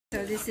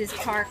So this is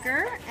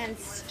Parker and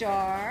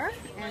Star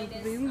and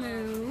Blue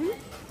Moon,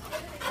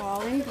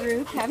 all in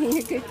group having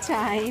a good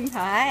time.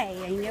 Hi,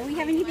 I know we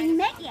haven't even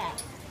met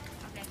yet.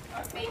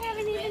 We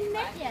haven't even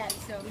met yet.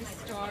 So Miss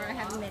Star, I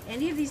haven't met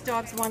any of these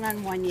dogs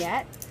one-on-one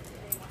yet.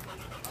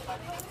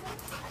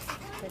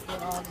 But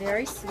they're all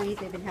very sweet.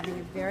 They've been having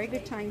a very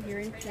good time here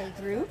in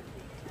playgroup.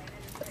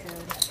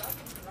 So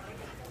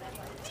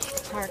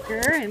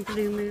Parker and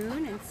Blue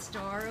Moon and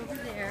Star over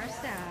there,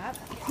 stop.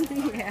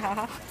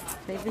 Yeah,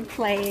 they've been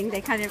playing.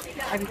 They kind of,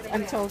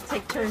 I'm told,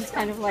 take turns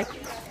kind of like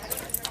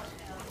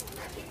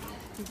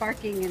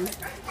barking and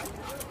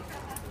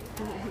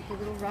a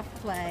little rough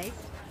play.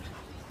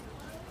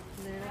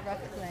 A little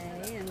rough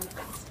play and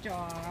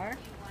Star.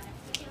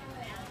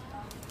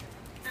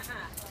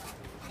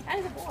 That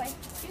is a boy.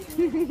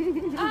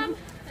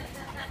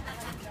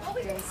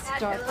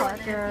 Star,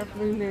 Parker,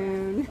 Blue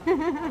Moon.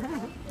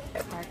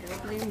 Parker,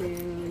 Blue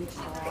Moon.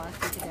 Aw,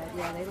 think of that.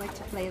 Yeah, they like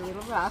to play a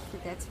little rough,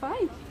 but that's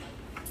fine.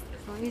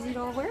 As long as it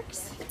all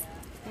works.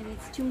 And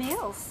it's two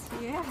males.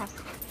 Yeah.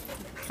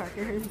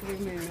 Parker and Blue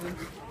Moon.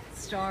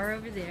 Star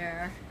over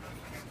there.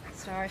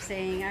 Star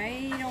saying,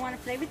 I don't want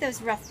to play with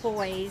those rough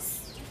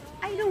boys.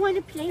 I don't want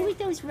to play with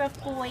those rough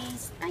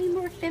boys. I'm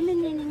more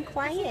feminine and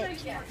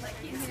quiet. Yeah,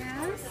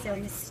 so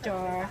Miss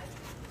Star.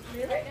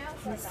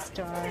 Miss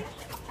Star.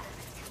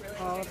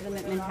 All of them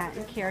at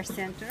Manhattan Care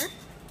Center.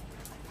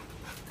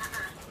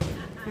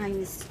 Hi,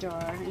 Miss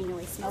Star. I know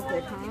I smell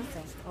good, huh?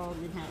 That's all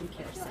Manhattan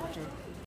Care Center.